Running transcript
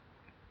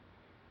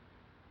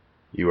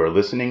You are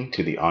listening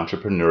to the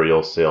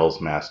Entrepreneurial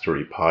Sales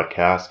Mastery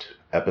Podcast,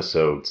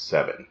 Episode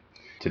 7.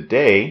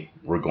 Today,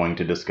 we're going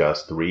to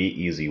discuss 3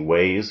 easy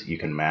ways you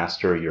can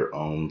master your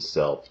own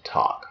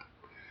self-talk.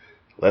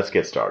 Let's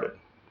get started.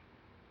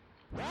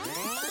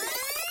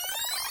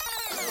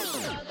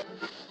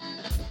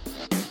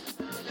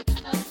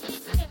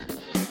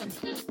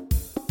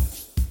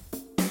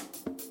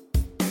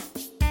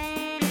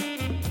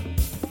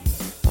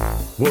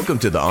 Welcome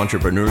to the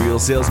Entrepreneurial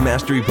Sales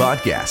Mastery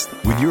Podcast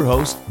with your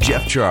host,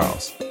 Jeff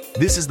Charles.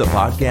 This is the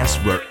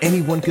podcast where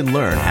anyone can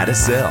learn how to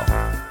sell.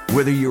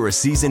 Whether you're a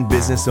seasoned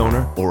business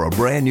owner or a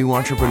brand new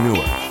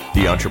entrepreneur,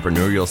 the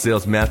Entrepreneurial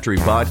Sales Mastery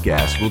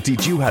Podcast will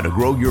teach you how to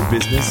grow your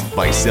business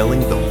by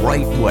selling the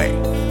right way.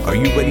 Are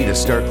you ready to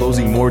start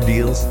closing more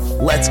deals?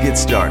 Let's get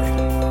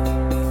started.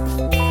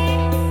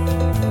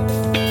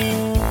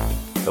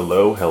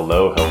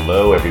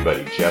 Hello,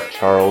 everybody. Jeff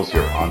Charles,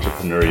 your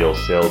entrepreneurial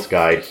sales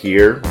guide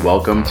here.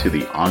 Welcome to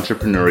the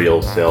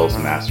Entrepreneurial Sales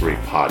Mastery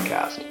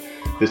Podcast.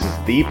 This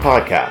is the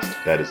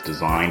podcast that is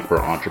designed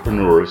for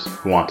entrepreneurs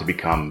who want to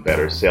become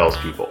better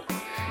salespeople.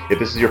 If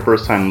this is your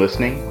first time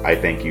listening, I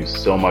thank you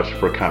so much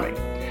for coming.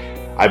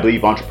 I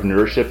believe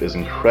entrepreneurship is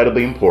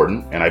incredibly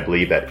important, and I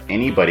believe that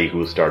anybody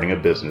who is starting a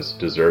business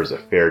deserves a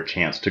fair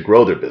chance to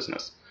grow their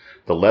business.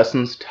 The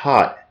lessons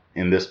taught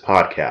in this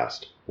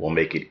podcast will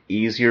make it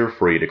easier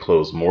for you to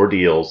close more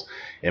deals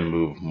and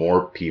move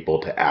more people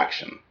to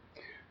action.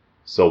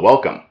 So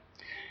welcome.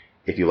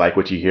 If you like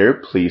what you hear,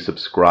 please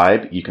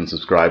subscribe. You can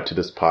subscribe to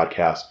this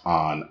podcast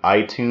on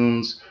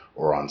iTunes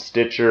or on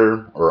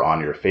Stitcher or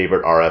on your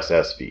favorite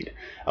RSS feed.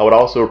 I would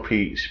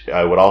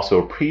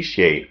also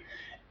appreciate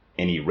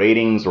any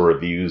ratings or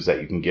reviews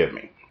that you can give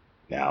me.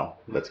 Now,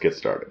 let's get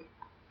started.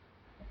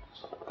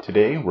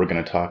 Today, we're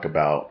going to talk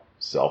about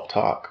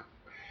self-talk.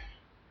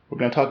 We're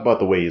going to talk about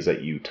the ways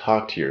that you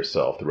talk to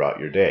yourself throughout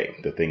your day,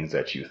 the things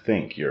that you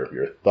think, your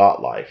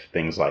thought life,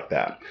 things like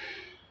that.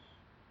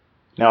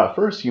 Now, at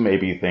first, you may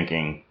be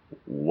thinking,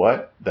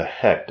 what the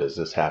heck does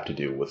this have to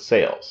do with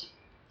sales?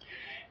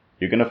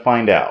 You're going to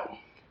find out.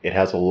 It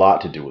has a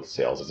lot to do with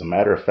sales. As a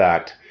matter of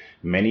fact,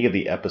 many of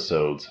the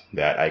episodes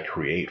that I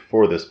create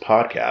for this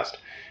podcast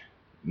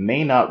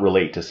may not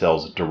relate to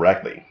sales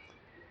directly,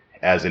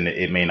 as in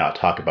it may not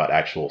talk about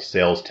actual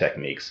sales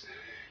techniques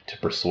to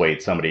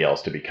persuade somebody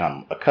else to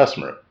become a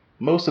customer.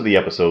 Most of the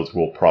episodes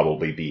will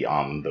probably be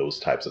on those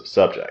types of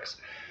subjects.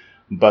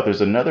 But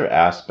there's another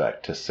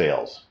aspect to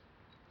sales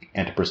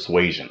and to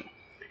persuasion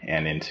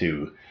and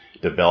into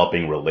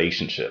developing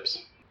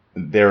relationships.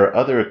 There are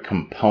other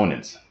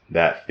components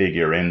that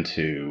figure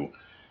into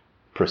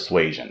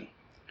persuasion,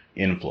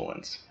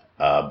 influence,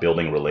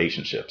 building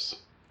relationships,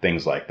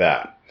 things like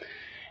that.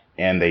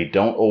 And they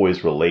don't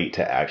always relate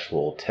to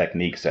actual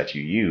techniques that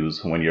you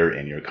use when you're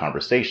in your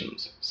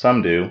conversations.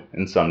 Some do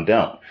and some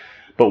don't.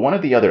 But one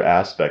of the other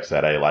aspects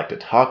that I like to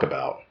talk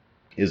about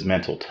is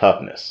mental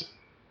toughness,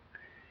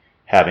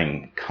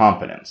 having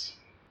confidence,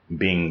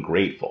 being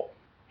grateful,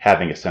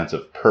 having a sense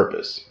of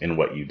purpose in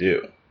what you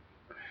do.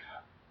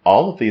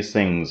 All of these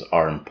things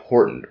are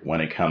important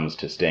when it comes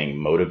to staying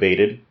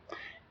motivated,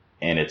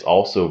 and it's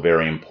also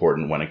very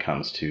important when it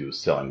comes to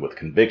selling with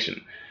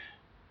conviction.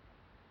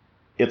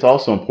 It's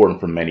also important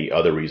for many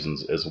other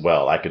reasons as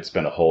well. I could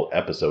spend a whole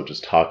episode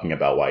just talking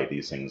about why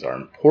these things are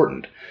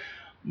important.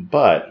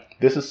 But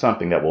this is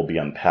something that will be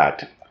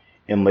unpacked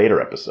in later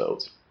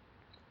episodes.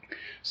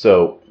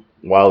 So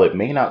while it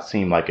may not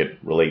seem like it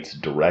relates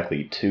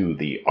directly to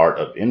the art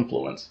of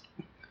influence,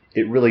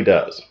 it really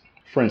does.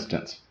 For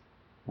instance,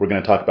 we're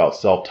going to talk about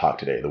self-talk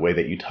today, the way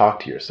that you talk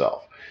to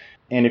yourself.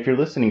 And if you're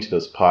listening to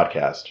this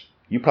podcast,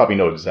 you probably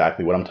know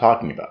exactly what I'm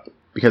talking about.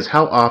 Because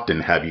how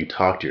often have you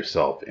talked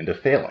yourself into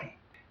failing?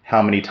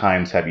 How many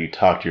times have you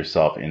talked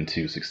yourself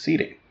into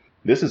succeeding?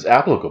 This is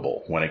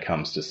applicable when it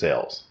comes to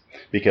sales,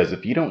 because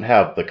if you don't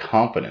have the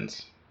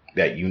confidence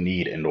that you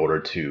need in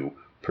order to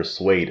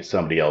persuade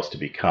somebody else to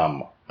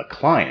become a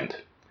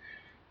client,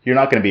 you're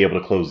not going to be able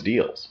to close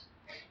deals.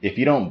 If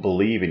you don't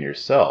believe in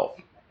yourself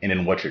and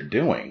in what you're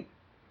doing,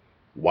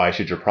 why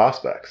should your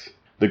prospects?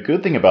 The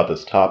good thing about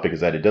this topic is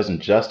that it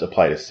doesn't just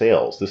apply to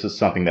sales. This is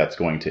something that's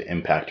going to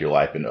impact your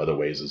life in other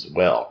ways as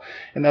well.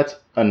 And that's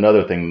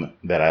another thing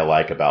that I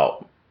like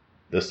about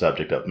the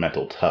subject of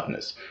mental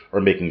toughness,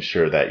 or making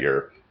sure that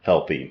you're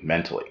healthy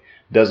mentally.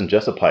 It doesn't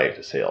just apply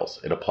to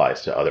sales, it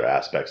applies to other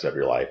aspects of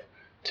your life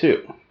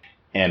too.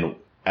 And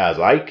as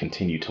I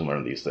continue to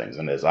learn these things,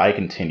 and as I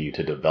continue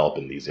to develop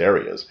in these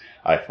areas,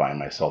 I find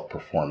myself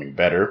performing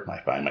better,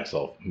 I find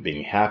myself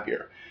being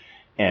happier.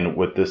 And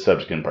with this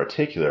subject in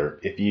particular,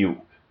 if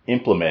you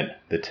implement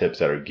the tips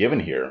that are given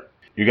here,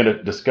 you're going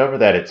to discover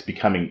that it's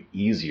becoming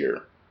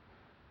easier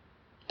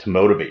to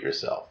motivate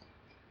yourself.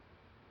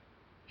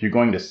 You're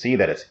going to see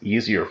that it's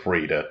easier for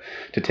you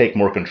to take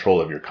more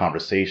control of your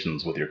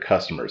conversations with your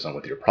customers and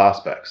with your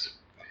prospects.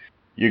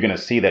 You're going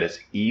to see that it's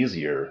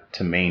easier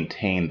to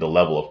maintain the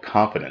level of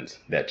confidence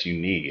that you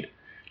need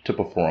to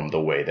perform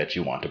the way that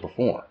you want to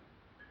perform.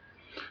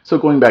 So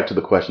going back to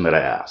the question that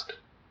I asked,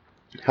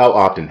 how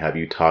often have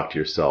you talked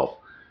yourself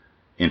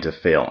into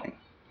failing?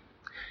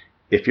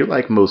 If you're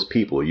like most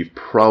people, you've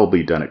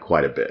probably done it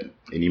quite a bit,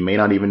 and you may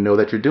not even know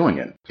that you're doing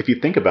it. If you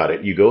think about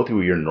it, you go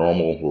through your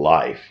normal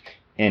life,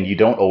 and you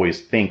don't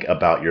always think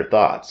about your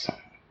thoughts.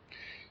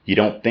 You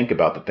don't think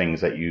about the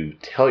things that you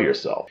tell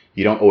yourself.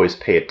 You don't always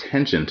pay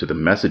attention to the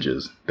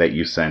messages that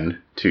you send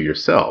to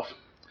yourself.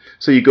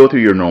 So you go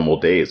through your normal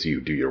days, you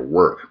do your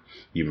work,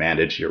 you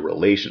manage your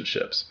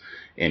relationships,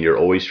 and you're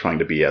always trying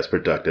to be as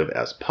productive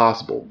as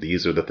possible.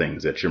 These are the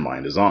things that your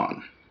mind is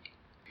on.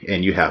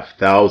 And you have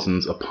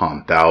thousands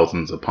upon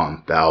thousands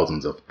upon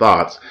thousands of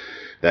thoughts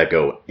that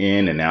go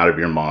in and out of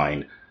your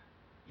mind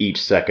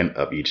each second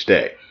of each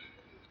day.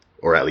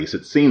 Or at least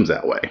it seems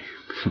that way.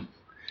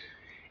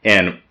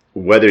 And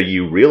whether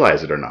you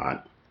realize it or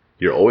not,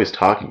 you're always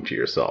talking to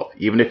yourself.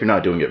 Even if you're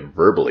not doing it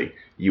verbally,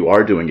 you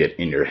are doing it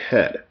in your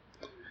head.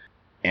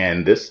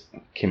 And this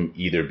can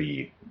either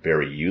be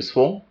very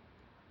useful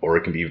or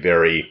it can be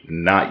very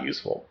not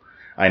useful.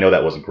 I know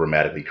that wasn't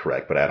grammatically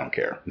correct, but I don't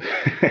care.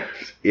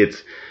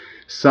 It's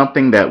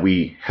something that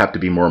we have to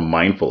be more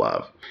mindful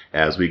of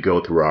as we go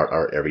through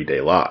our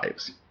everyday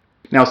lives.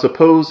 Now,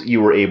 suppose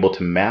you were able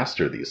to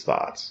master these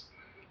thoughts.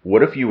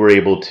 What if you were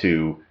able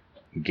to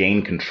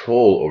gain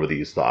control over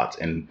these thoughts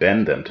and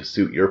bend them to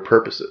suit your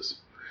purposes?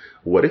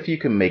 What if you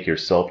can make your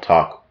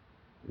self-talk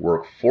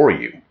work for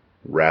you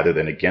rather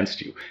than against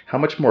you? How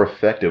much more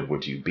effective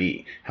would you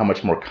be? How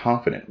much more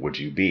confident would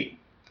you be?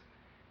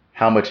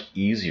 How much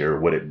easier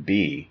would it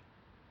be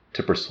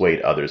to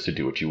persuade others to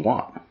do what you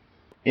want?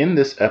 In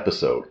this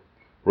episode,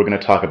 we're going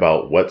to talk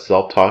about what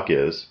self-talk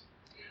is.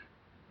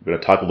 We're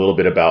going to talk a little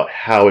bit about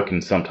how it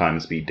can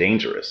sometimes be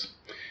dangerous.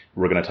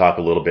 We're going to talk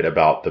a little bit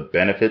about the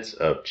benefits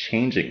of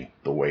changing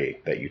the way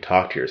that you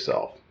talk to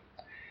yourself.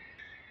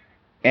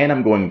 And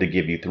I'm going to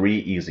give you 3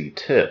 easy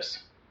tips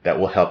that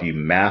will help you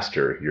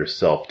master your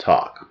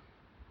self-talk.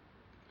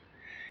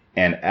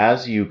 And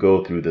as you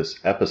go through this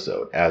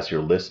episode, as you're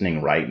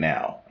listening right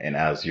now, and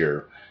as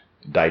you're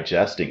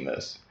digesting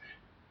this,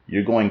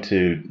 you're going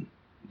to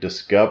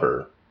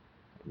discover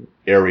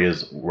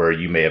areas where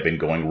you may have been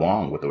going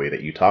wrong with the way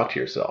that you talk to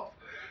yourself.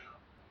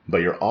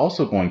 But you're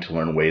also going to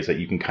learn ways that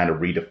you can kind of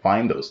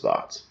redefine those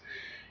thoughts.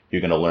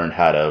 You're going to learn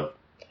how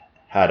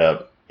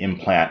to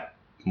implant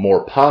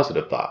more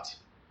positive thoughts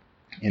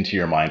into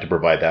your mind to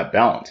provide that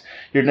balance.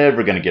 You're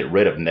never going to get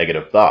rid of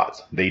negative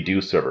thoughts. They do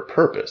serve a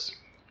purpose.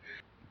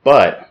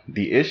 But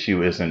the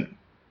issue isn't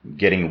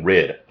getting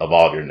rid of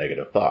all of your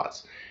negative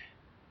thoughts.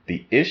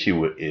 The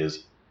issue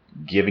is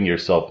giving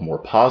yourself more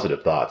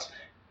positive thoughts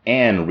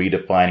and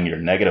redefining your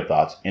negative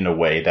thoughts in a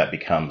way that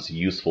becomes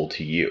useful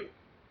to you.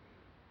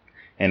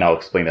 And I'll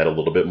explain that a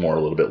little bit more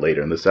a little bit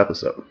later in this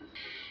episode.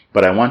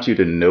 But I want you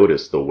to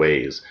notice the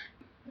ways,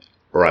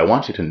 or I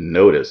want you to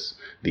notice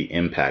the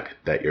impact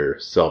that your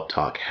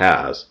self-talk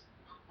has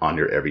on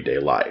your everyday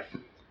life.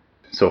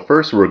 So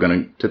first we're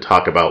going to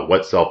talk about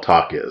what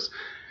self-talk is.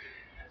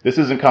 This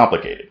isn't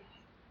complicated.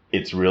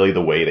 It's really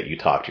the way that you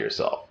talk to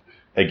yourself.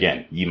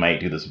 Again, you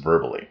might do this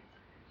verbally.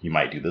 You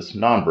might do this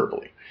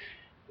non-verbally.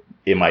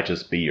 It might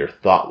just be your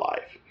thought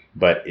life,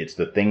 but it's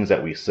the things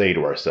that we say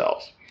to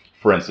ourselves.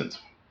 For instance,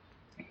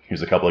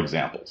 here's a couple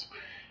examples.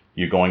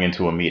 You're going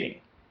into a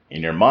meeting.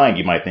 In your mind,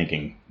 you might be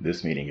thinking,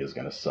 this meeting is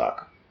going to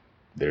suck.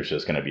 There's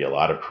just going to be a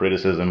lot of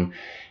criticism.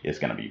 It's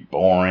going to be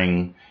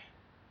boring.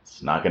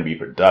 It's not going to be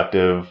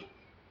productive.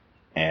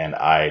 And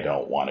I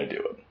don't want to do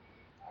it.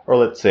 Or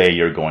let's say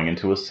you're going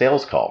into a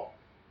sales call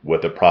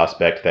with a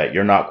prospect that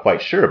you're not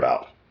quite sure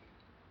about.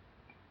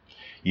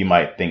 You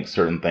might think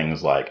certain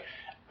things like,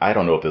 I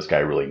don't know if this guy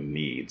really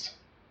needs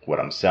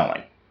what I'm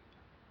selling.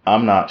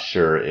 I'm not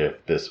sure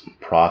if this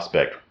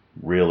prospect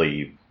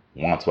really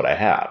wants what I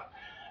have.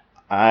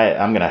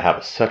 I'm going to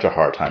have such a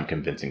hard time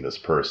convincing this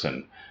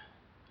person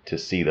to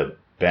see the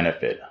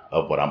benefit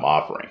of what I'm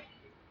offering.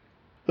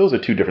 Those are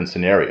 2 different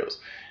scenarios.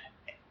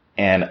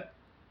 And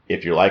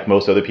if you're like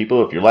most other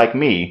people, if you're like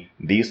me,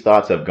 these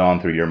thoughts have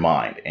gone through your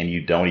mind and you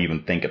don't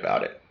even think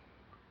about it.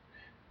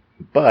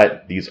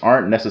 But these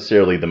aren't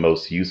necessarily the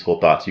most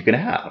useful thoughts you can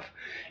have.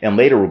 And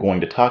later we're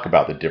going to talk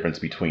about the difference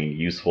between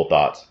useful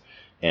thoughts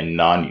and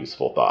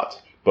non-useful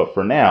thoughts. But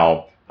for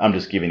now, I'm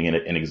just giving you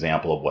an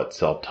example of what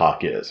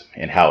self-talk is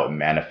and how it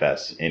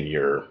manifests in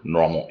your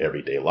normal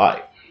everyday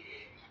life.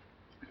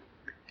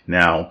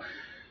 Now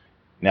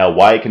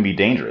why it can be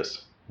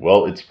dangerous?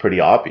 Well, it's pretty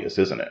obvious,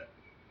 isn't it?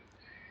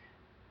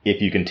 If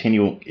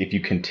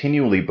you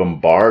continually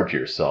bombard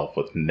yourself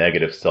with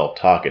negative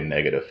self-talk and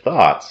negative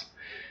thoughts,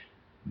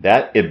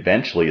 that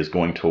eventually is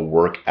going to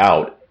work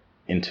out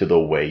into the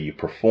way you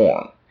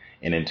perform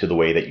and into the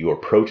way that you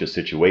approach a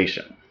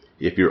situation.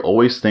 If you're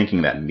always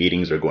thinking that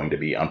meetings are going to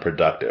be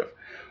unproductive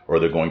or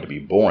they're going to be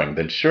boring,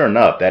 then sure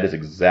enough, that is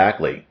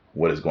exactly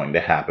what is going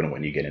to happen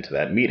when you get into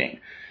that meeting.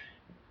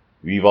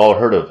 We've all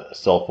heard of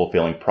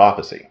self-fulfilling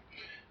prophecy.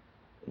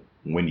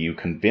 When you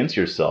convince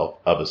yourself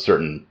of a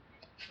certain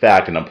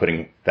fact, and I'm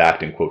putting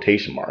fact in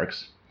quotation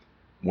marks,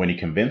 when you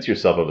convince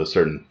yourself of a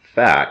certain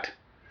fact,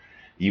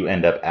 you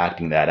end up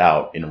acting that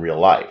out in real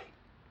life.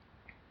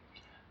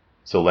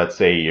 So let's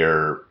say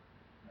you're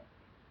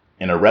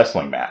in a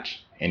wrestling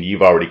match and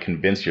you've already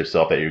convinced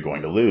yourself that you're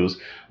going to lose,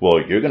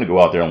 well, you're going to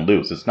go out there and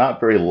lose. It's not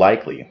very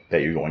likely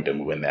that you're going to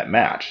win that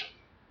match.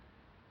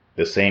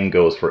 The same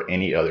goes for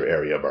any other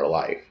area of our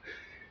life.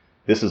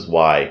 This is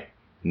why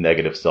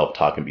negative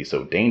self-talk can be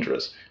so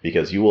dangerous,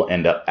 because you will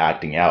end up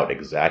acting out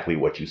exactly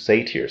what you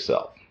say to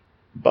yourself.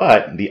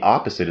 But the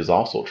opposite is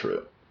also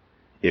true.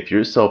 If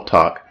your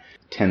self-talk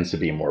tends to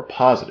be more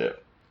positive,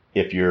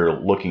 if you're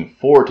looking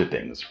forward to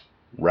things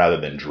rather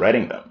than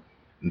dreading them,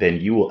 then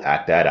you will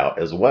act that out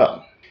as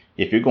well.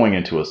 If you're going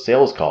into a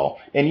sales call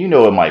and you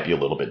know it might be a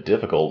little bit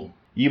difficult,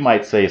 you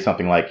might say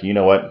something like, you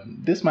know what,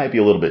 this might be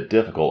a little bit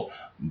difficult,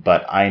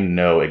 but I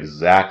know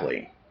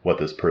exactly what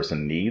this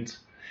person needs.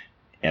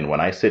 And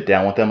when I sit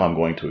down with them, I'm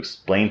going to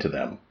explain to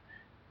them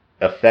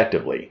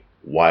effectively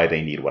why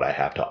they need what I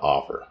have to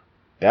offer.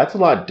 That's a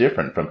lot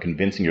different from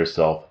convincing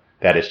yourself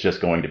that it's just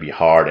going to be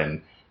hard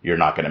and you're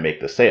not going to make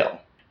the sale.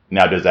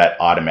 Now, does that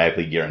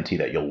automatically guarantee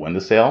that you'll win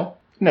the sale?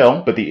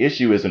 No, but the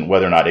issue isn't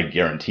whether or not it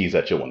guarantees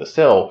that you'll win the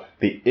sale.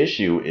 The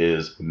issue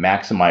is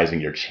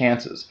maximizing your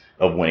chances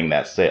of winning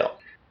that sale.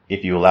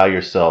 If you allow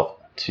yourself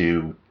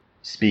to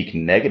speak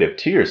negative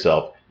to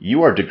yourself,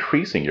 you are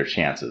decreasing your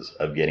chances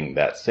of getting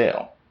that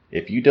sale.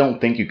 If you don't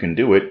think you can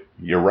do it,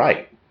 you're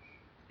right.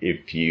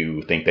 If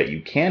you think that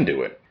you can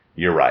do it,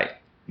 you're right.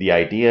 The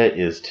idea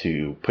is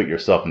to put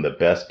yourself in the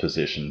best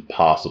position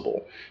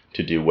possible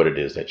to do what it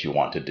is that you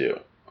want to do.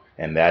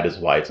 And that is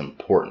why it's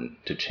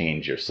important to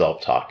change your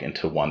self-talk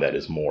into one that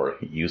is more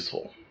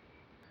useful.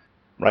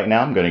 Right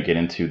now, I'm going to get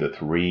into the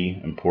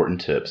 3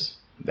 important tips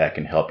that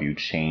can help you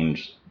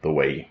change the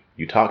way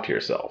you talk to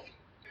yourself.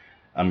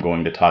 I'm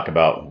going to talk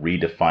about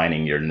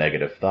redefining your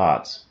negative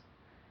thoughts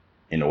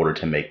in order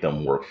to make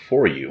them work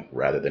for you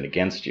rather than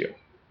against you.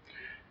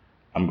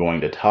 I'm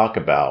going to talk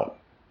about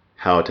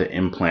how to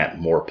implant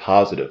more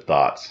positive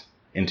thoughts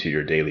into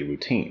your daily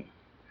routine.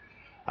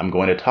 I'm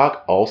going to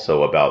talk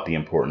also about the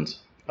importance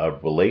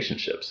of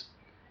relationships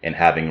and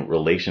having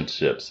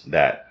relationships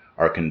that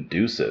are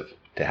conducive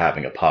to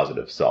having a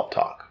positive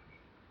self-talk.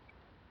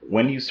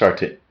 When you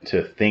start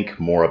to think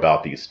more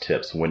about these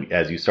tips,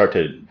 as you start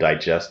to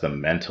digest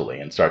them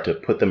mentally and start to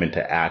put them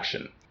into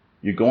action,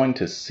 you're going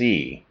to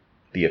see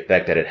the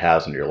effect that it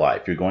has on your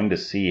life. You're going to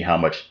see how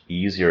much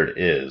easier it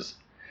is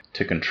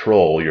to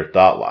control your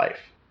thought life.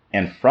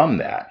 And from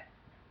that,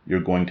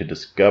 you're going to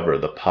discover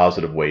the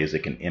positive ways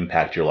it can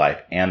impact your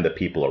life and the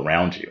people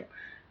around you.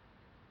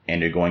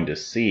 And you're going to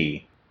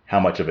see how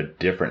much of a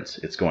difference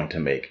it's going to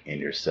make in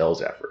your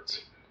sales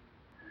efforts.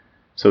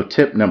 So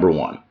tip number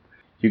 1,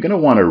 you're going to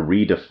want to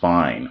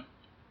redefine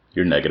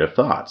your negative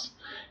thoughts.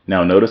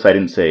 Now notice I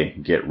didn't say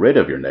get rid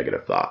of your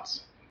negative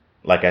thoughts.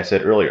 Like I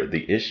said earlier,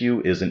 the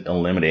issue isn't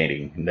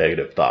eliminating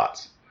negative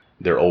thoughts.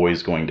 They're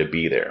always going to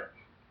be there.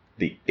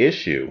 The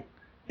issue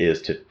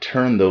is to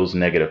turn those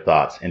negative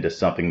thoughts into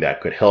something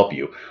that could help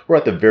you, or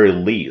at the very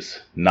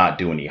least, not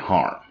do any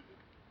harm.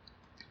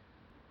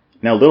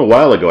 Now, a little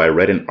while ago, I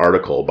read an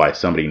article by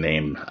somebody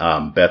named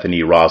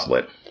Bethany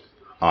Roslet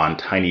on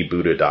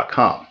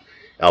tinybuddha.com.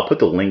 I'll put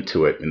the link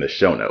to it in the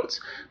show notes,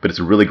 but it's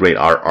a really great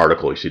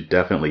article. You should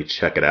definitely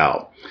check it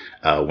out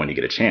when you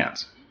get a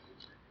chance.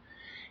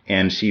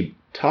 And she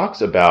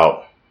talks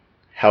about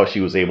how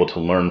she was able to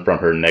learn from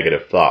her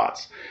negative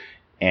thoughts.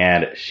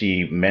 And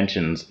she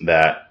mentions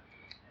that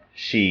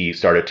she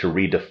started to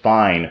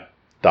redefine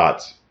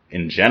thoughts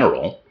in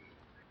general.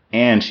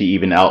 And she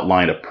even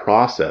outlined a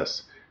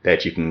process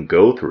that you can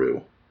go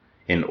through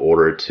in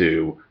order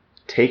to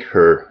take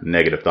her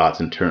negative thoughts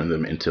and turn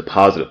them into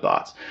positive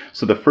thoughts.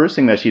 So the first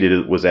thing that she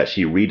did was that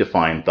she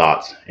redefined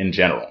thoughts in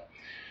general.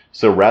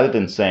 So rather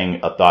than saying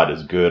a thought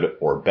is good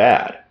or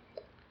bad,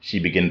 she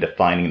began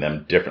defining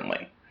them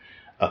differently.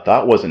 A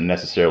thought wasn't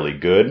necessarily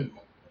good.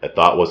 A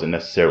thought wasn't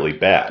necessarily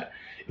bad.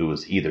 It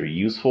was either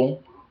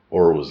useful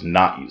or it was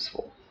not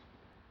useful.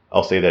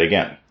 I'll say that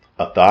again.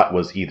 A thought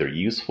was either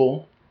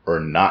useful or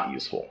not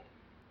useful.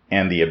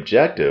 And the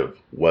objective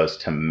was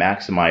to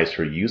maximize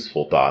her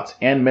useful thoughts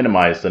and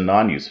minimize the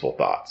non-useful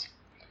thoughts.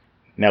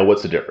 Now,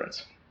 what's the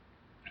difference?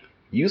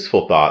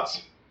 Useful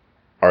thoughts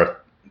are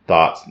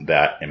thoughts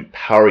that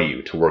empower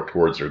you to work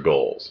towards your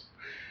goals.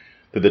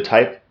 They're the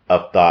type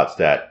of thoughts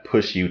that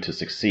push you to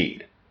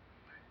succeed.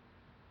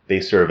 They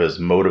serve as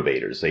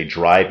motivators. They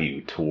drive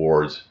you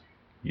towards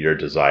your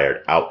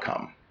desired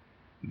outcome.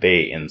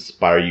 They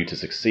inspire you to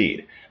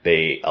succeed.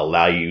 They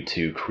allow you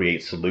to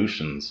create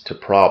solutions to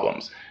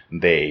problems.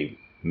 They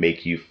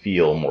make you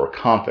feel more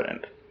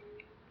confident.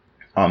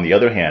 On the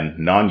other hand,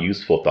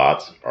 non-useful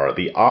thoughts are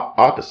the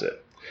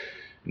opposite.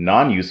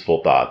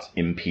 Non-useful thoughts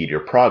impede your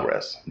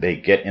progress. They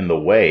get in the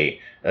way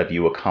of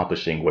you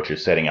accomplishing what you're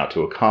setting out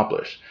to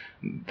accomplish.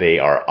 They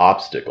are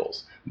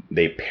obstacles.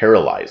 They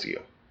paralyze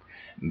you.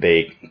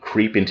 They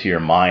creep into your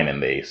mind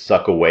and they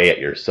suck away at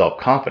your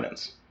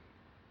self-confidence.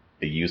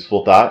 A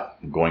useful thought,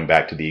 going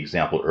back to the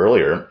example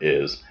earlier,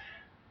 is,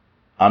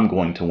 I'm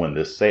going to win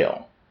this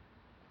sale.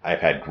 I've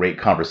had great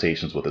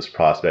conversations with this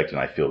prospect and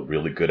I feel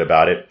really good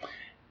about it,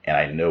 and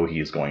I know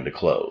he's going to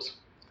close.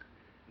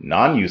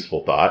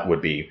 Non-useful thought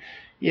would be,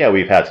 yeah,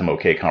 we've had some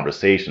okay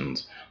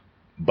conversations,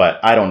 but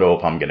I don't know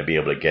if I'm going to be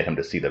able to get him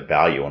to see the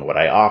value in what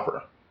I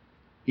offer.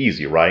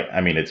 Easy, right?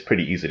 I mean, it's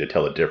pretty easy to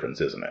tell the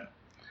difference, isn't it?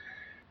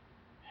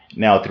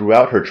 Now,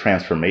 throughout her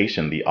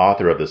transformation, the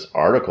author of this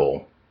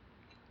article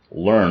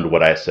learned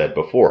what I said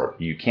before.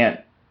 You can't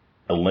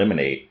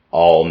eliminate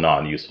all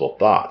non-useful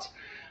thoughts,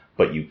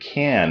 but you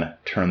can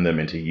turn them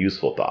into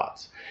useful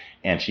thoughts.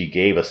 And she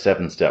gave a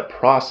 7-step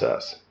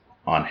process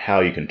on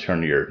how you can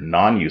turn your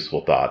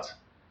non-useful thoughts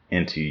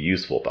into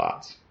useful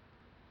thoughts.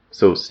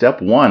 So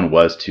step 1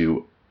 was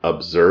to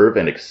observe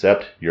and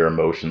accept your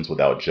emotions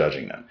without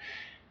judging them.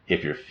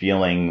 If you're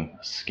feeling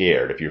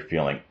scared, if you're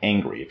feeling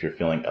angry, if you're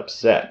feeling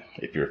upset,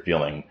 if you're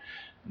feeling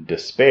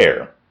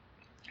despair,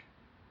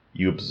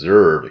 you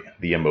observe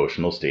the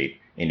emotional state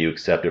and you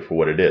accept it for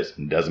what it is.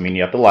 It doesn't mean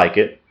you have to like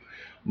it,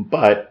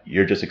 but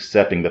you're just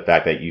accepting the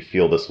fact that you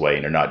feel this way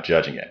and you're not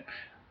judging it.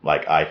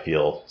 Like, I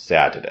feel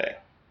sad today.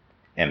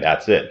 And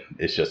that's it.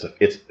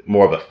 It's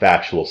more of a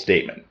factual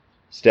statement.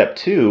 Step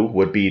 2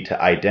 would be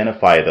to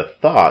identify the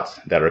thoughts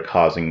that are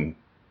causing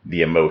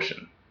the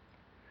emotion.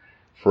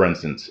 For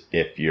instance,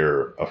 if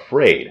you're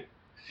afraid,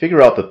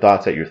 figure out the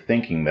thoughts that you're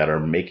thinking that are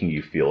making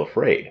you feel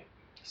afraid.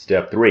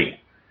 Step 3,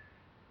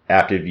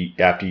 after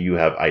you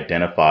have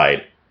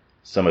identified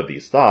some of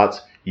these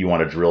thoughts, you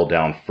want to drill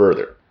down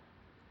further.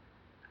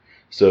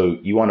 So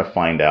you want to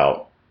find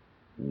out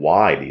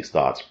why these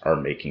thoughts are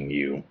making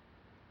you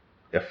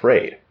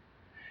afraid.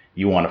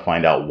 You want to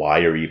find out why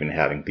you're even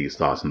having these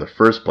thoughts in the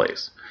first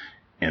place.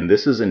 And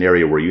this is an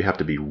area where you have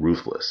to be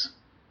ruthless.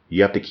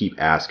 You have to keep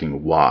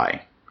asking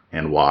why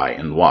and why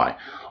and why,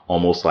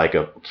 almost like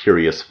a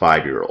curious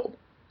 5-year-old.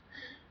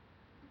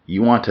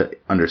 You want to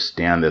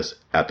understand this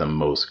at the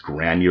most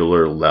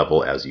granular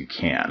level as you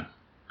can,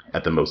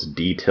 at the most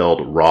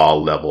detailed, raw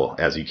level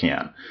as you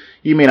can.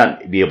 You may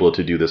not be able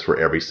to do this for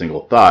every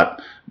single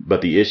thought,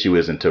 but the issue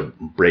isn't to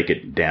break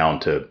it down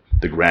to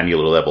the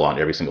granular level on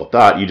every single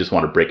thought. You just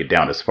want to break it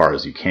down as far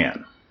as you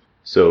can.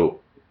 So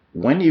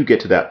when you get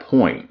to that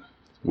point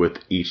with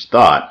each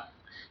thought,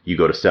 you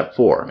go to step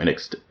 4.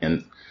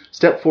 And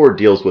step 4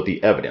 deals with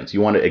the evidence.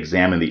 You want to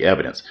examine the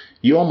evidence.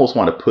 You almost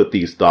want to put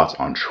these thoughts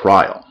on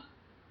trial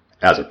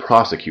as a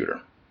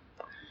prosecutor.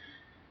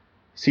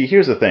 See,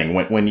 here's the thing.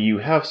 When you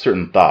have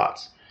certain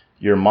thoughts,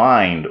 your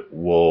mind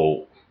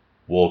will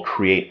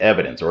create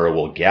evidence, or it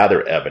will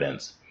gather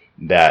evidence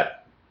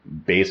that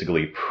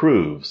basically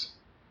proves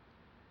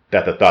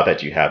that the thought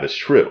that you have is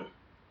true.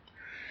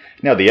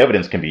 Now, the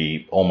evidence can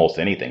be almost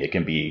anything. It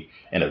can be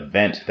an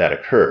event that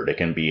occurred. It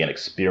can be an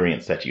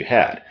experience that you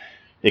had.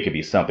 It could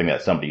be something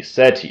that somebody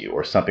said to you,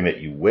 or something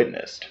that you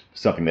witnessed,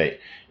 something that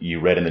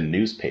you read in the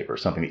newspaper,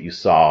 something that you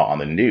saw on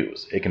the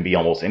news. It can be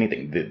almost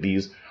anything.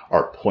 These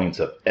are points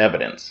of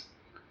evidence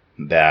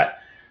that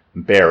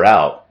bear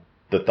out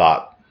the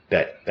thought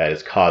that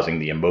is causing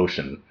the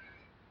emotion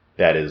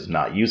that is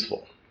not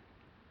useful.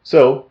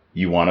 So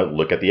you want to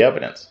look at the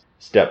evidence.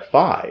 Step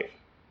 5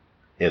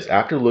 is,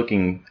 after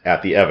looking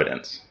at the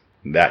evidence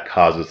that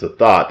causes the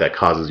thought that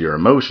causes your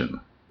emotion,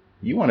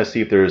 you want to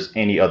see if there's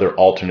any other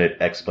alternate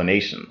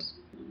explanations.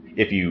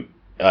 If you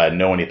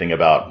know anything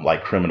about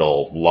like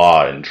criminal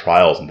law and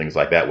trials and things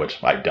like that,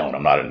 which I don't,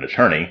 I'm not an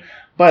attorney,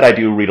 but I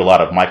do read a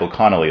lot of Michael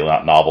Connelly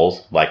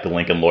novels, like The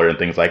Lincoln Lawyer and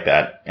things like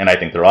that, and I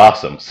think they're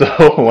awesome. So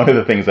one of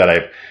the things that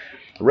I've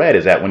read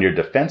is that when you're a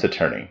defense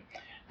attorney,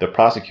 the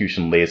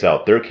prosecution lays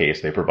out their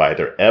case, they provide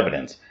their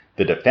evidence.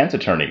 The defense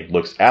attorney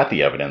looks at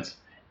the evidence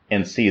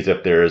and sees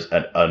if there's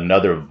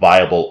another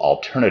viable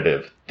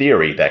alternative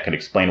theory that can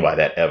explain why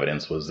that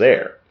evidence was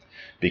there.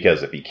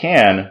 Because if he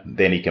can,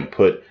 then he can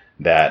put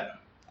that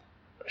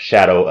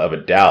shadow of a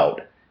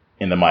doubt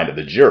in the mind of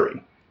the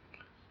jury.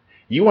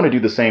 You want to do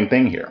the same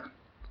thing here.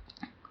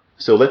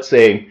 So let's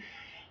say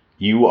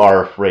you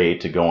are afraid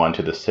to go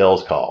onto the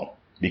sales call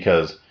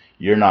because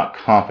you're not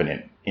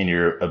confident in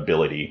your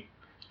ability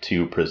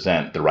to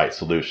present the right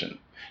solution.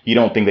 You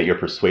don't think that you're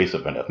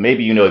persuasive enough.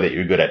 Maybe you know that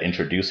you're good at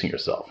introducing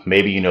yourself.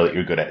 Maybe you know that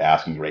you're good at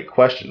asking great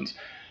questions,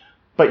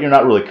 but you're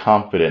not really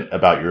confident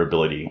about your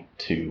ability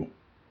to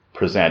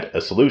present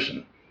a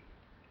solution.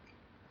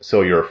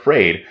 So you're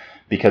afraid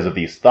because of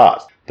these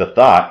thoughts. The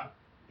thought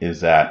is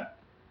that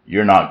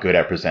you're not good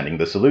at presenting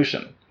the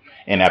solution.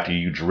 And after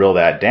you drill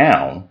that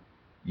down,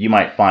 you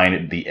might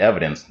find the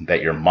evidence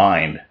that your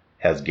mind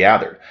has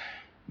gathered.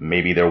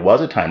 Maybe there was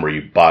a time where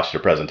you botched a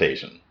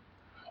presentation.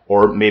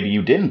 Or maybe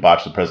you didn't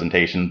botch the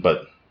presentation,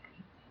 but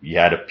you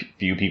had a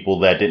few people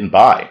that didn't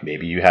buy.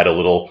 Maybe you had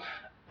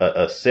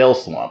a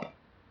sales slump.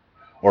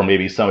 Or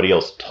maybe somebody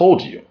else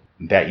told you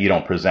that you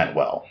don't present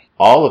well.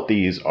 All of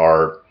these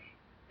are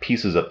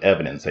pieces of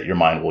evidence that your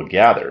mind will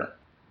gather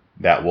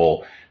that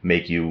will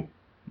make you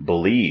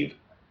believe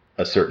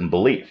a certain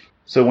belief.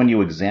 So when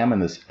you examine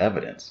this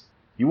evidence,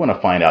 you want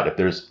to find out if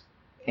there's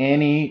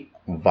any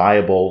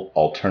viable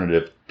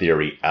alternative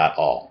theory at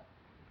all.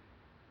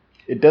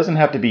 It doesn't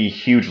have to be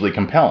hugely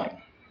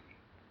compelling.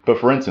 But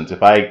for instance,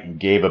 if I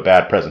gave a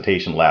bad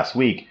presentation last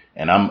week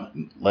and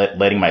I'm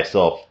letting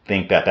myself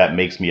think that that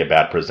makes me a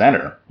bad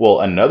presenter,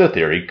 well, another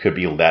theory could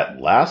be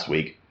that last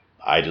week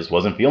I just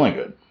wasn't feeling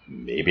good.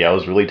 Maybe I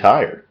was really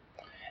tired.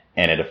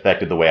 and it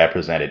affected the way I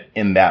presented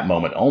in that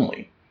moment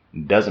only,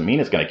 doesn't mean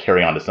it's going to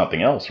carry on to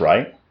something else,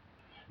 right?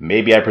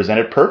 Maybe I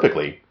presented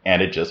perfectly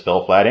and it just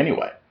fell flat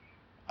anyway.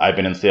 I've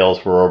been in sales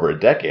for over a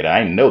decade and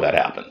I know that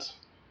happens.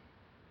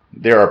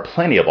 There are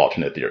plenty of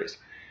alternate theories.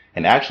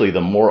 And actually,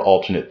 the more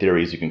alternate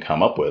theories you can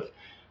come up with,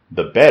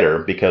 the better,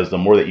 because the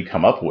more that you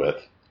come up with,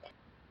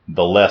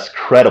 the less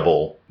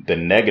credible the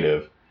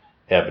negative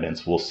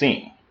evidence will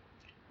seem.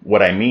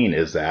 What I mean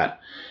is that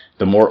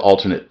the more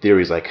alternate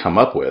theories I come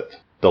up with,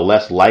 the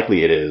less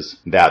likely it is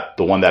that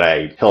the one that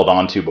I held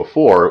on to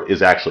before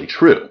is actually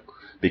true,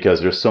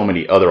 because there's so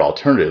many other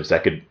alternatives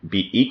that could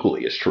be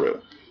equally as true.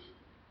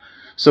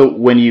 So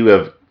when you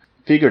have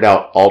figured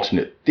out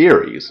alternate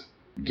theories,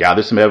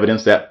 gather some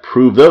evidence that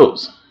prove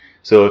those.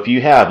 So if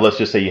you have, let's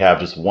just say you have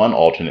just one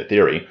alternate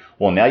theory,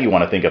 well, now you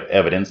want to think of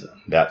evidence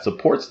that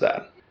supports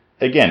that.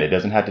 Again, it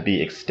doesn't have to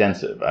be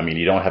extensive. I mean,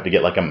 you don't have to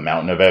get like a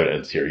mountain of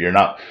evidence here. You're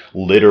not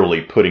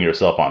literally putting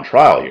yourself on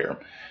trial here.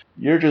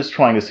 You're just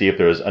trying to see if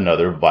there's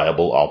another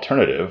viable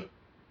alternative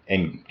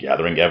and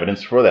gathering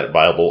evidence for that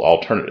viable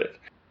alternative.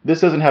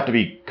 This doesn't have to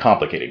be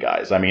complicated,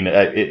 guys. I mean,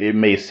 it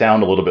may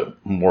sound a little bit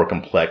more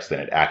complex than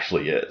it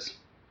actually is.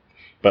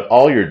 But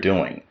all you're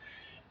doing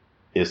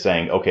is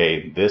saying,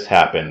 okay, this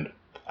happened.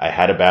 I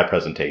had a bad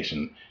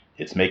presentation.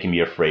 It's making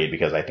me afraid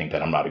because I think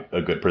that I'm not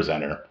a good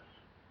presenter.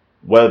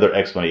 What other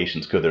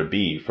explanations could there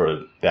be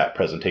for that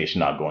presentation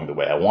not going the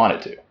way I want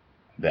it to?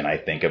 Then I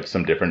think of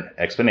some different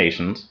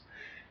explanations.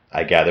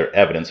 I gather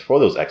evidence for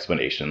those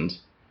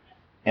explanations,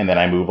 and then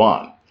I move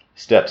on.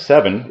 Step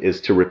 7 is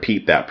to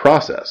repeat that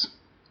process.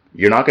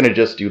 You're not going to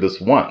just do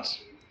this once.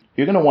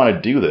 You're going to want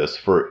to do this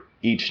for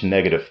each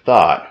negative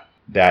thought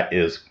that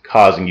is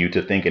causing you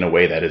to think in a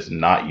way that is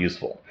not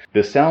useful.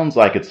 This sounds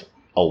like it's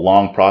a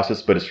long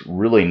process, but it's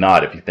really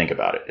not if you think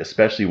about it,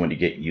 especially when you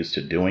get used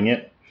to doing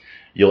it.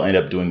 You'll end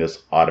up doing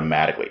this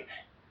automatically.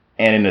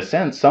 And in a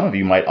sense, some of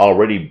you might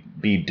already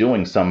be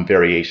doing some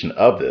variation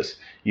of this.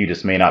 You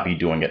just may not be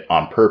doing it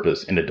on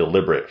purpose in a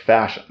deliberate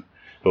fashion.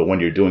 But when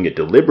you're doing it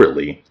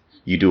deliberately,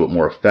 you do it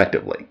more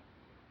effectively.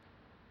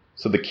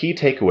 So the key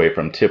takeaway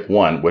from tip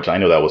 1, which I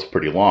know that was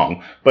pretty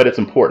long, but it's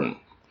important.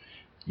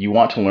 You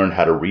want to learn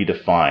how to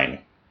redefine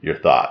your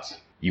thoughts.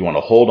 You want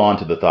to hold on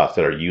to the thoughts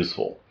that are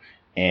useful.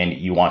 And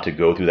you want to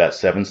go through that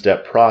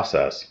 7-step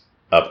process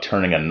of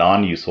turning a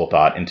non-useful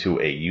thought into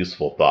a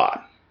useful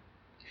thought.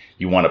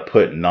 You want to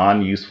put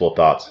non-useful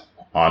thoughts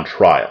on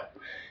trial.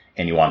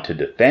 And you want to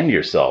defend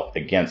yourself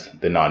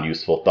against the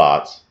non-useful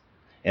thoughts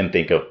and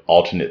think of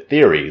alternate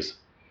theories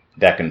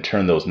that can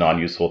turn those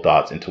non-useful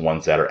thoughts into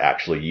ones that are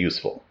actually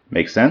useful.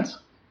 Make sense?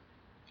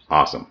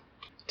 Awesome.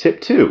 Tip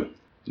 2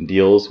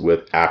 deals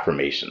with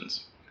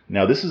affirmations.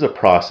 Now, this is a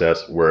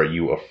process where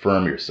you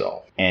affirm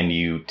yourself, and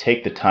you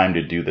take the time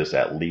to do this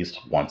at least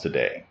once a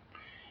day.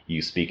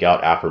 You speak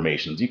out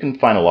affirmations. You can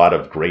find a lot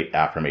of great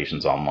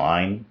affirmations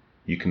online.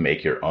 You can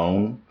make your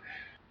own.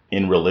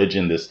 In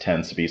religion, this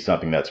tends to be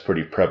something that's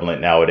pretty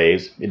prevalent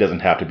nowadays. It doesn't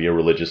have to be a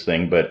religious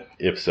thing, but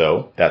if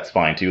so, that's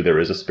fine too. There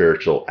is a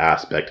spiritual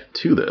aspect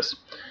to this.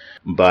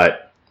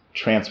 But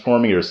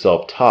transforming your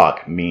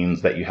self-talk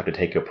means that you have to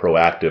take a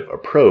proactive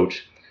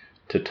approach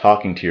to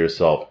talking to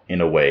yourself in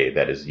a way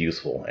that is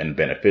useful and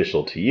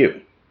beneficial to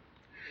you.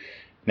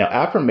 Now,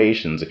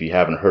 affirmations, if you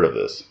haven't heard of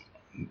this,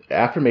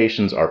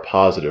 affirmations are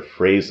positive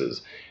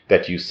phrases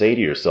that you say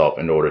to yourself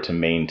in order to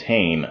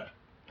maintain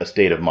a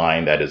state of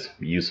mind that is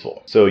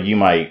useful. So you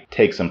might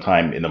take some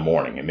time in the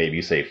morning and maybe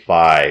you say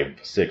 5,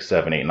 6,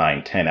 7, 8,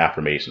 9, 10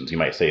 affirmations. You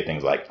might say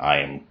things like, I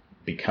am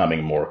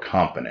becoming more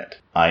confident.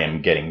 I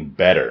am getting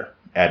better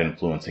at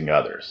influencing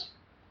others.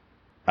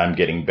 I'm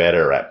getting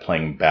better at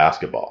playing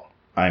basketball.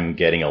 I'm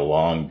getting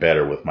along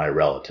better with my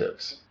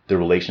relatives. The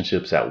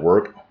relationships at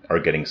work are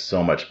getting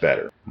so much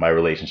better. My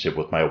relationship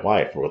with my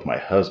wife or with my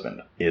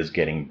husband is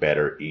getting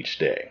better each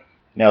day.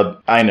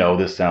 Now, I know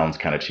this sounds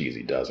kind of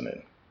cheesy, doesn't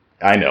it?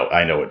 I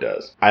know it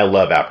does. I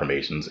love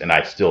affirmations, and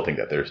I still think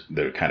that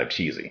they're kind of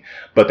cheesy,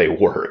 but they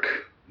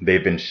work.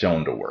 They've been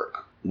shown to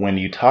work. When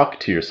you talk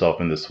to yourself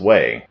in this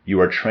way,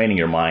 you are training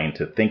your mind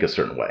to think a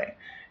certain way,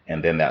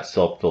 and then that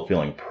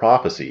self-fulfilling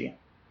prophecy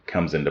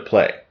comes into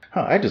play.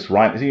 I just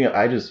rhymed.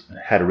 I just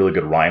had a really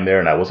good rhyme there,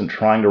 and I wasn't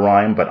trying to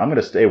rhyme, but I'm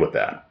going to stay with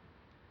that.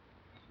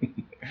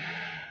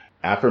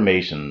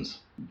 Affirmations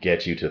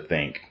get you to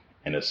think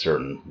in a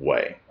certain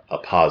way, a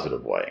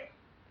positive way.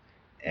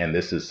 And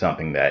this is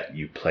something that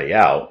you play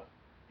out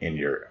in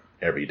your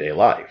everyday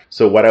life.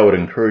 So what I would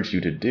encourage you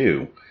to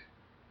do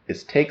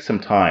is take some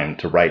time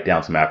to write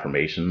down some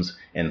affirmations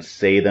and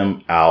say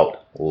them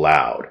out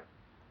loud.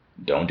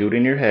 Don't do it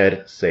in your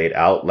head. Say it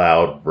out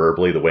loud,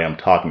 verbally, the way I'm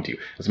talking to you.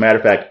 As a matter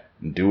of fact,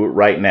 do it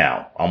right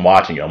now. I'm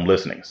watching you. I'm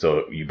listening.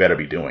 So you better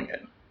be doing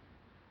it.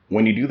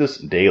 When you do this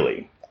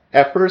daily,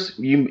 at first,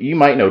 you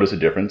might notice a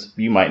difference.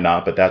 You might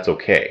not, but that's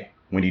okay.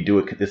 When you do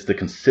it, it's the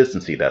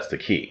consistency that's the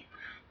key.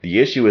 The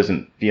issue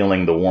isn't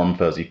feeling the warm,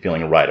 fuzzy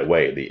feeling right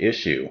away. The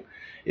issue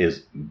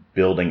is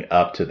building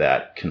up to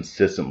that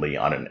consistently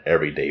on an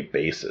everyday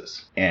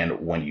basis.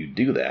 And when you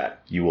do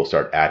that, you will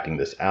start acting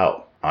this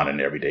out on an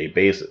everyday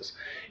basis.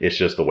 It's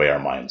just the way our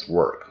minds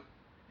work.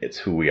 It's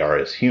who we are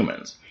as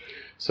humans.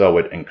 So I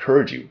would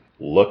encourage you,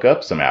 look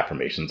up some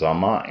affirmations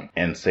online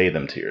and say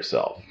them to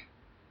yourself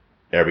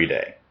every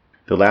day.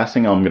 The last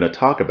thing I'm going to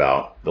talk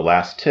about, the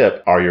last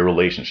tip, are your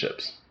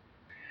relationships.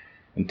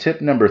 And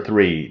tip number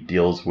 3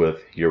 deals with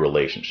your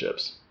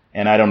relationships.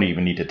 And I don't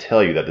even need to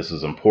tell you that this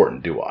is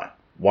important, do I?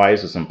 Why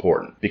is this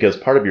important? Because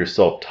part of your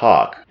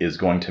self-talk is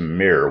going to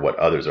mirror what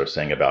others are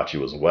saying about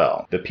you as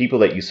well. The people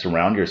that you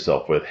surround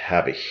yourself with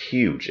have a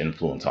huge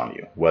influence on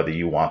you, whether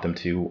you want them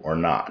to or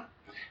not.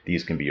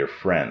 These can be your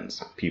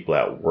friends, people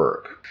at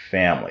work,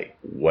 family,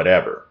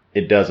 whatever.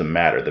 It doesn't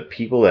matter. The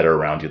people that are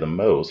around you the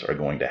most are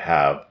going to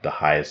have the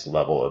highest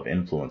level of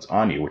influence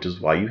on you, which is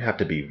why you have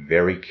to be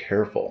very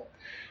careful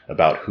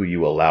about who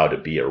you allow to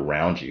be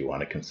around you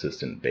on a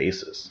consistent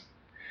basis.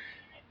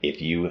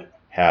 If you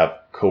have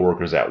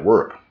coworkers at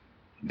work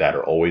that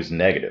are always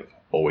negative,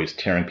 always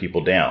tearing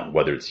people down,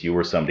 whether it's you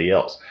or somebody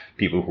else,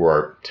 people who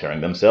are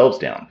tearing themselves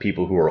down,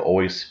 people who are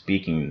always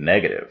speaking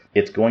negative,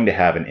 it's going to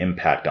have an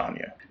impact on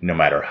you. No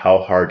matter how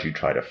hard you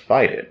try to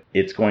fight it,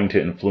 it's going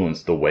to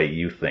influence the way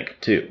you think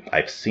too.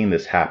 I've seen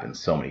this happen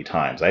so many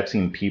times. I've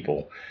seen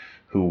people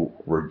who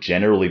were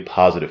generally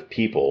positive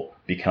people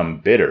become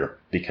bitter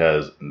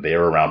because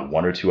they're around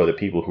 1 or 2 other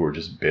people who are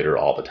just bitter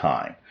all the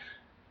time.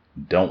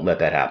 Don't let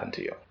that happen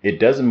to you. It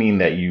doesn't mean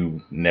that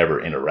you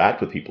never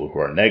interact with people who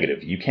are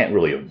negative. You can't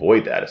really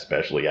avoid that,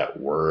 especially at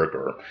work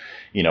or,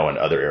 in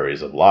other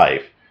areas of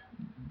life.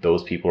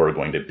 Those people are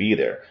going to be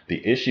there.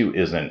 The issue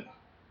isn't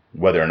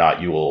whether or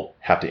not you will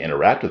have to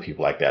interact with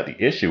people like that.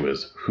 The issue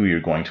is who you're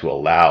going to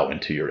allow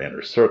into your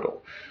inner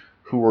circle.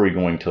 Who are you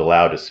going to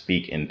allow to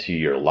speak into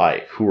your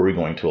life? Who are you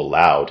going to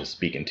allow to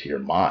speak into your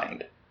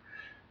mind?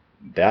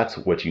 That's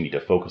what you need to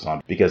focus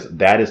on, because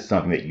that is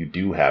something that you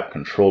do have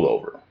control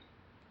over.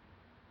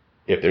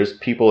 If there's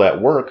people at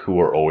work who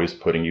are always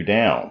putting you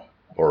down,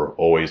 or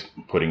always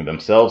putting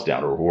themselves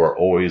down, or who are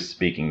always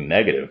speaking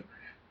negative,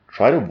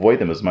 try to avoid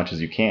them as much as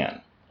you can.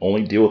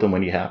 Only deal with them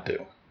when you have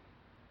to.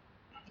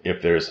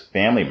 If there's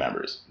family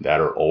members that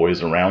are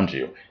always around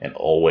you and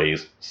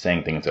always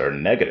saying things that are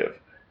negative,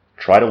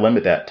 try to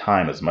limit that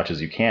time as much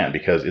as you can,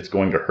 because it's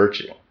going to hurt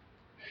you.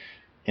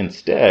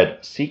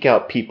 Instead, seek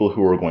out people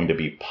who are going to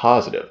be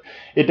positive.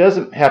 It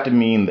doesn't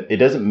mean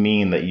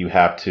that you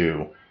have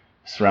to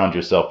surround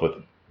yourself with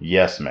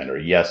yes men or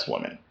yes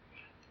women,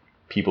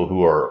 people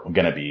who are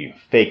going to be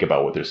fake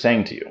about what they're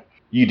saying to you.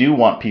 You do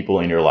want people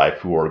in your life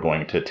who are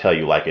going to tell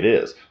you like it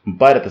is,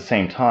 but at the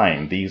same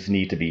time, these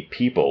need to be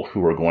people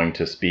who are going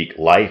to speak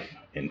life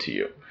into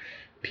you,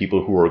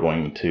 people who are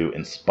going to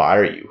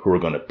inspire you, who are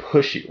going to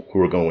push you,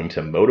 who are going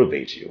to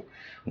motivate you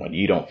when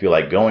you don't feel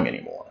like going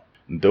anymore.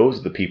 Those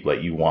are the people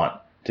that you want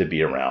to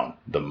be around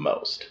the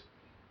most.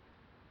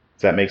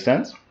 Does that make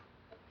sense?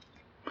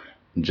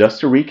 Just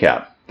to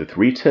recap, the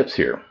 3 tips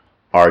here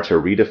are to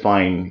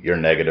redefine your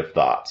negative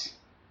thoughts,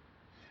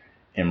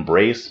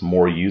 embrace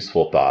more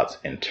useful thoughts,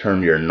 and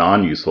turn your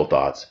non-useful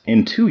thoughts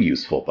into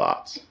useful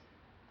thoughts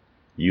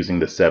using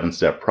the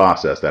 7-step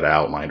process that I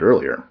outlined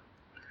earlier.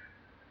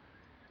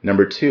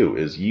 Number 2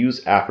 is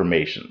use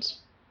affirmations.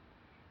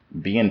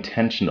 Be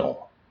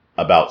intentional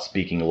about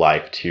speaking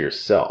life to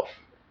yourself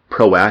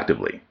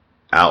proactively,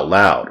 out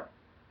loud,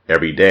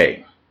 every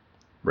day.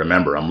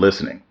 Remember, I'm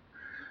listening.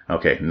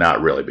 Okay,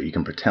 not really, but you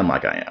can pretend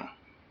like I am.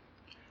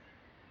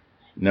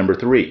 Number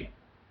 3,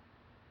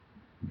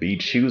 be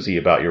choosy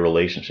about your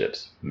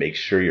relationships. Make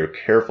sure you're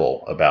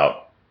careful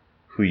about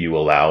who you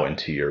allow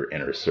into your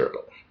inner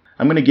circle.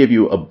 I'm going to give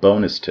you a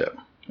bonus tip,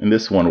 and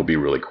this one will be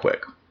really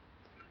quick.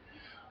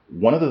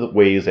 One of the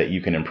ways that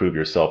you can improve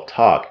your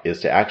self-talk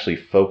is to actually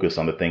focus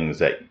on the things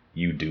that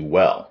you do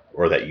well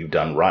or that you've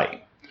done right.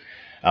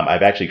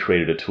 I've actually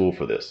created a tool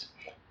for this,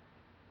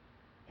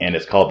 and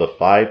it's called the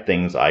 5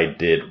 Things I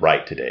Did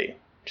Right Today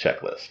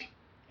checklist.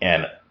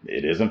 And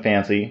it isn't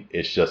fancy.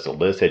 It's just a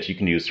list that you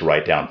can use to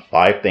write down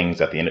 5 things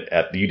at the end.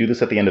 You do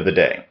this at the end of the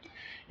day.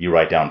 You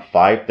write down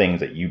 5 things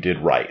that you did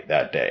right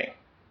that day.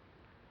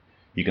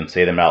 You can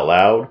say them out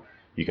loud.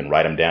 You can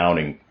write them down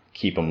and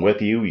keep them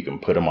with you. You can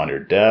put them on your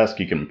desk.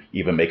 You can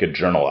even make a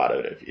journal out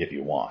of it if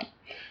you want.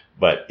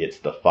 But it's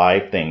the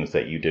 5 things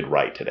that you did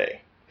right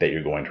today that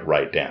you're going to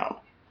write down.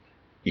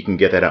 You can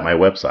get that at my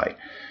website.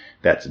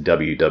 That's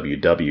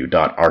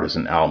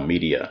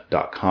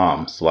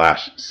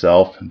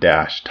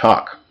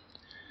www.artisanalmedia.com/self-talk.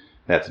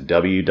 That's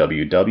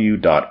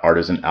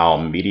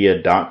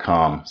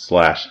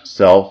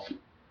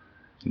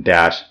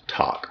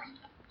www.artisanalmedia.com/self-talk.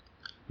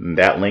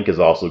 That link is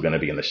also going to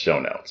be in the show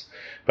notes.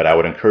 But I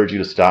would encourage you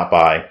to stop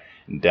by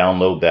and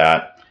download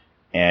that,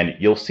 and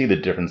you'll see the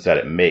difference that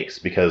it makes,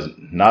 because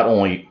not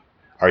only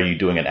are you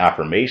doing an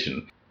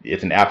affirmation,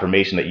 it's an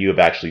affirmation that you have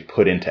actually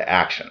put into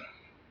action.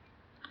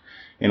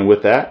 And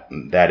with that,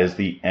 that is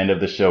the end of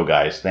the show,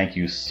 guys. Thank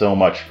you so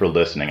much for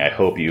listening. I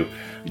hope you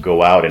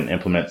go out and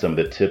implement some of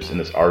the tips in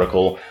this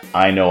article.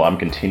 I know I'm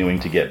continuing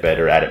to get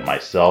better at it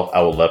myself.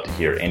 I would love to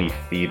hear any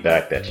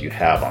feedback that you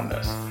have on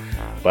this.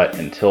 But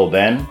until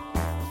then,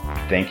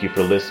 thank you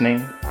for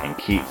listening and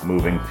keep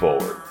moving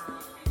forward.